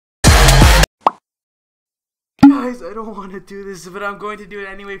Guys, I don't want to do this, but I'm going to do it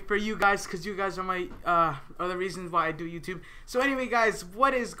anyway for you guys, because you guys are my are the reasons why I do YouTube. So anyway, guys,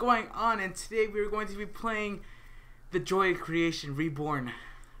 what is going on? And today we're going to be playing the Joy of Creation Reborn.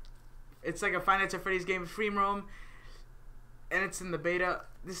 It's like a Five Nights at Freddy's game, free roam, and it's in the beta.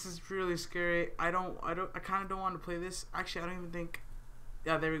 This is really scary. I kind of don't want to play this. Actually, I don't even think.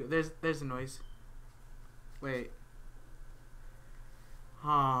 Yeah, there we go. There's the noise. Wait.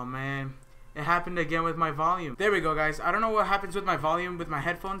 Oh man. It happened again with my volume. There we go, guys. I don't know what happens with my volume with my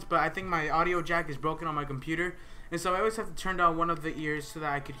headphones, but I think my audio jack is broken on my computer, and so I always have to turn down one of the ears so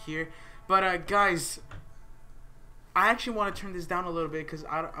that I could hear. But guys, I actually want to turn this down a little bit because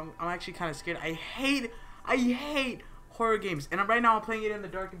I'm actually kind of scared. I hate horror games, and right now I'm playing it in the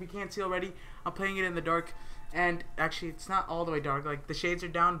dark. If you can't see already, I'm playing it in the dark, and actually it's not all the way dark. Like the shades are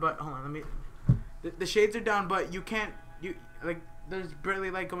down, but hold on, let me. The shades are down, but you can't. Like there's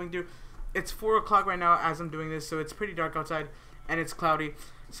barely light going through. It's 4 o'clock right now as I'm doing this, so it's pretty dark outside, and it's cloudy.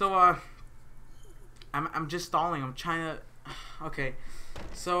 So I'm just stalling. I'm trying to. Okay,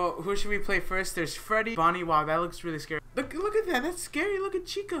 so who should we play first? There's Freddy, Bonnie. Wow, that looks really scary. Look at that. That's scary. Look at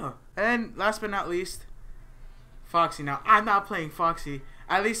Chica. And last but not least, Foxy. Now I'm not playing Foxy.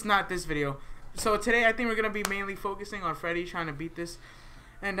 At least not this video. So today I think we're gonna be mainly focusing on Freddy, trying to beat this.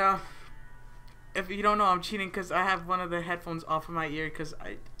 And if you don't know, I'm cheating because I have one of the headphones off of my ear because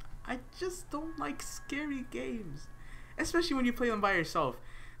I just don't like scary games, especially when you play them by yourself.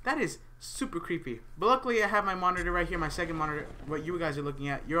 That is super creepy. But luckily I have my monitor right here, my second monitor. What you guys are looking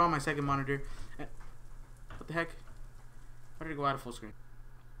at, you're on my second monitor. What the heck? Why did it go out of full screen?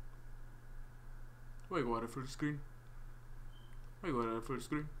 Why did it go out of full screen? Why did it go out of full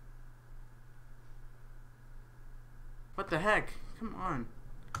screen? What the heck? Come on.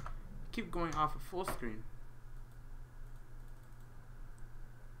 Keep going off of full screen.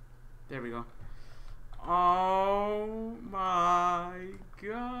 There we go. Oh my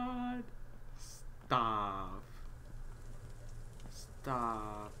god. Stop.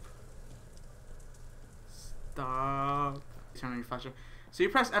 Stop. Stop. Turn on your flashlight. So you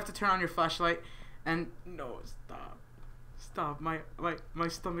press F to turn on your flashlight, and no, stop. Stop. My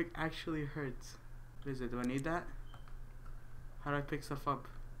stomach actually hurts. What is it? Do I need that? How do I pick stuff up?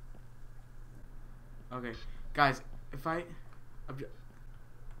 Okay. Guys, if I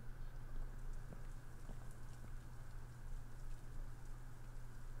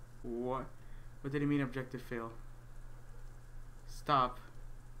What did he mean objective fail? Stop.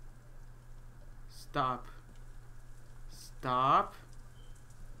 Stop. Stop.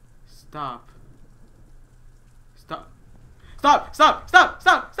 Stop. Stop. Stop. Stop. Stop.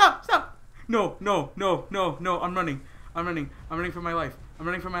 Stop. Stop. Stop. No. No. No. No. No. I'm running. I'm running. I'm running for my life. I'm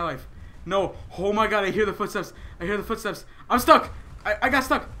running for my life. No. Oh my god. I hear the footsteps. I hear the footsteps. I'm stuck. I got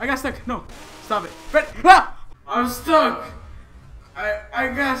stuck. I got stuck. No. Stop it. Fred. Ah! I'm stuck. I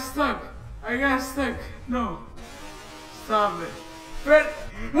got stuck. I got stuck. No. Stop it. Fred.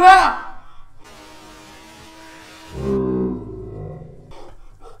 Ah!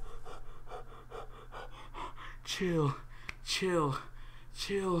 Chill. Chill.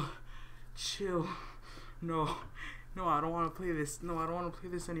 Chill. Chill. No. No, I don't want to play this. No, I don't want to play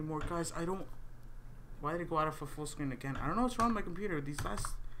this anymore. Guys, I don't. Why did it go out of full screen again? I don't know what's wrong with my computer. These last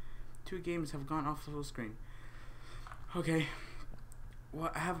 2 games have gone off full screen. Okay. Well,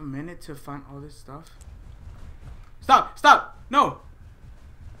 I have a minute to find all this stuff. Stop! Stop! No!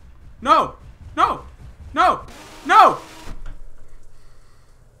 No! No! No! No!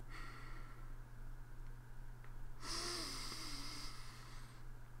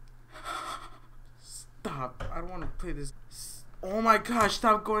 Stop. I don't want to play this. Oh my gosh,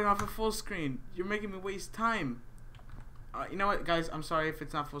 stop going off of full screen. You're making me waste time. You know what, guys? I'm sorry if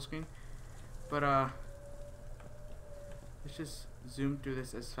it's not full screen. But, let's just zoom through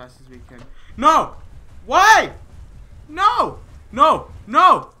this as fast as we can. No! Why? No! No!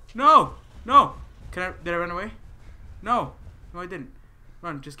 No! No! No! Did I run away? No. No, I didn't.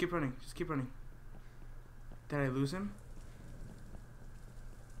 Run. Just keep running. Just keep running. Did I lose him?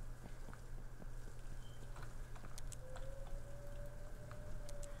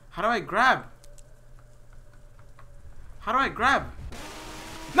 How do I grab? How do I grab?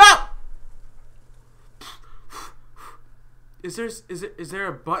 No! Is there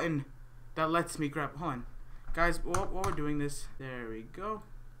a button that lets me grab? Hold on, guys. While we're doing this, there we go.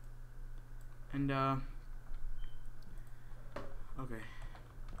 And okay.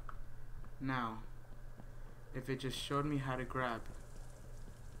 Now, if it just showed me how to grab,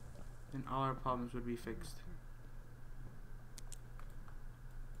 then all our problems would be fixed.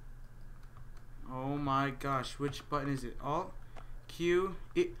 Oh my gosh, which button is it? Alt, Q,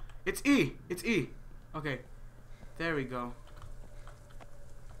 E. It's E. It's E. Okay. There we go.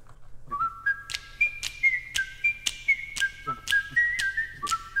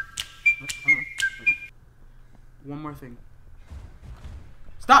 One more thing.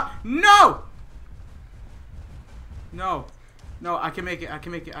 Stop! No! No. No, I can make it. I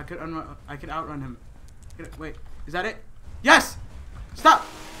can make it. I can outrun him. Wait, is that it? Yes! Stop!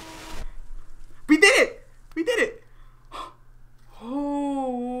 We did it! We did it!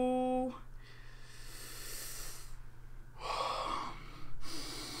 Oh.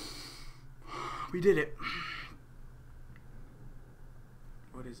 We did it.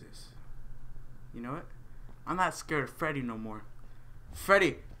 What is this? You know what? I'm not scared of Freddy no more.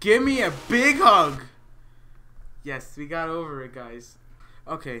 Freddy, give me a big hug! Yes, we got over it, guys.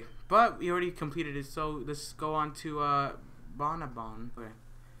 Okay, but we already completed it, so let's go on to Bonabon. Okay.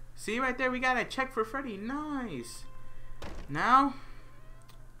 See right there, we got a check for Freddy. Nice. Now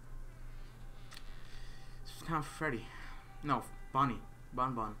it's time for Freddy. No, Bonnie.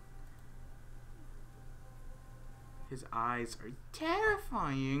 Bonbon. His eyes are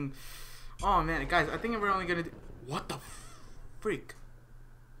terrifying. Oh man, guys, I think we're only gonna do. What the freak?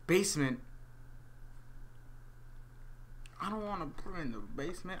 Basement. I don't want to put in the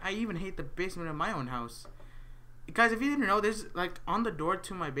basement. I even hate the basement of my own house. Guys, if you didn't know, there's like on the door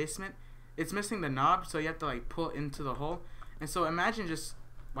to my basement, it's missing the knob, so you have to like pull into the hole. And so imagine just,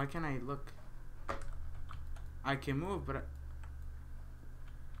 why can't I look? I can move, but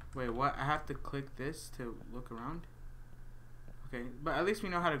wait, what? I have to click this to look around? Okay, but at least we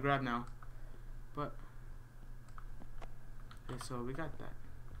know how to grab now. But okay, so we got that.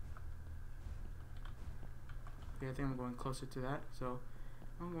 Okay, I think I'm going closer to that, so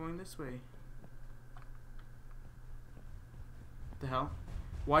I'm going this way. What the hell?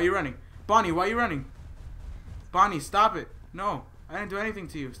 Why are you running? Bonnie, why are you running? Bonnie, stop it. No, I didn't do anything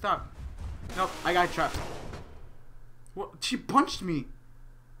to you. Stop. Nope, I got trapped. What? She punched me.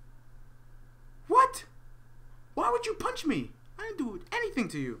 What? Why would you punch me? I didn't do anything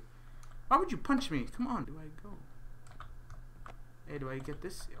to you. Why would you punch me? Come on. Do I go? Hey, do I get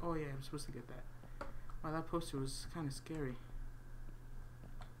this? Oh yeah, I'm supposed to get that. Wow, that poster was kind of scary.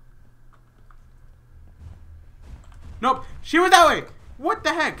 Nope, she was that way. What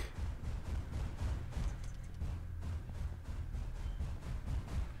the heck?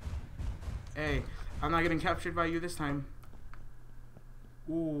 Hey, I'm not getting captured by you this time.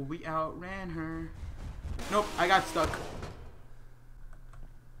 Ooh, we outran her. Nope, I got stuck.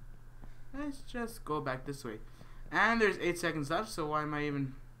 Let's just go back this way. And there's 8 seconds left, so why am I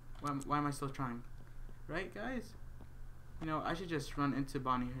even... Why am I still trying? Right, guys? You know, I should just run into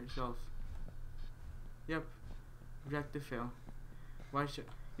Bonnie herself. Yep. Objective fail. Why should...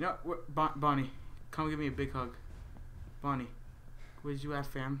 You know, Bonnie, come give me a big hug. Bonnie, where's you at,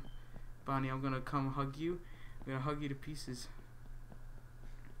 fam? Bonnie, I'm gonna come hug you. I'm gonna hug you to pieces.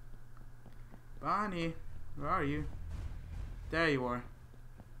 Bonnie, where are you? There you are.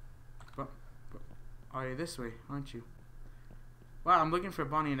 Oh, you're this way, aren't you? Wow, I'm looking for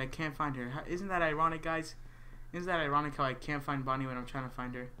Bonnie and I can't find her. Isn't that ironic, guys? Isn't that ironic how I can't find Bonnie when I'm trying to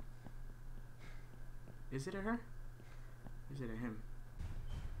find her? Is it a her? Is it a him?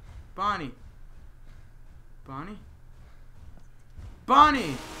 Bonnie! Bonnie?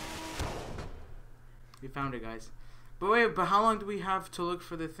 Bonnie! We found her, guys. But wait, but how long do we have to look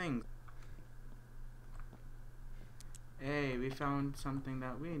for the thing? Hey, we found something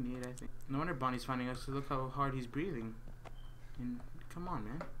that we need, I think. No wonder Bonnie's finding us, so look how hard he's breathing. And come on,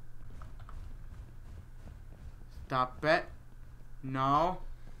 man. Stop it. No.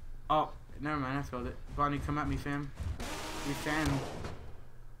 Oh, never mind, I failed it. Bonnie, come at me, fam. We fam.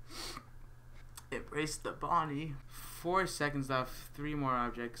 Embrace the Bonnie. 4 seconds left, 3 more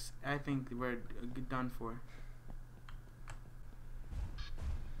objects. I think we're done for.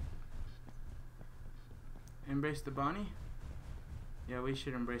 Embrace the Bonnie? Yeah, we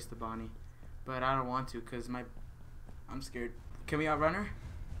should embrace the Bonnie. But I don't want to because I'm scared. Can we outrun her?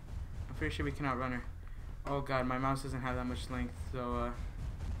 I'm pretty sure we can outrun her. Oh god, my mouse doesn't have that much length, so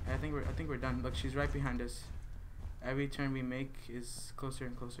I think we're done. Look, she's right behind us. Every turn we make is closer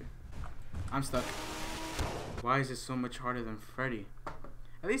and closer. I'm stuck. Why is this so much harder than Freddy?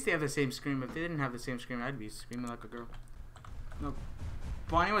 At least they have the same scream. If they didn't have the same scream, I'd be screaming like a girl. No,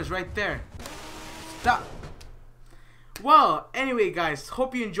 Bonnie was right there. Stop. Well, anyway, guys,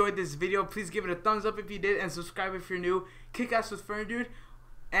 hope you enjoyed this video. Please give it a thumbs up if you did, and subscribe if you're new. Kick ass with Ferndude,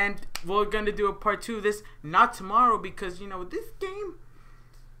 and we're gonna do a part 2 of this, not tomorrow, because you know this game.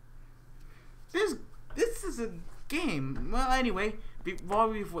 This is a game. Well, anyway, while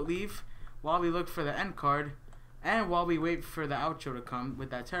we look for the end card, And while we wait for the outro to come with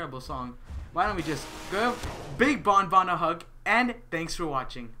that terrible song, why don't we just go big Bon Bon a hug, and thanks for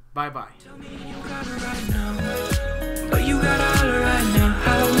watching. Bye bye.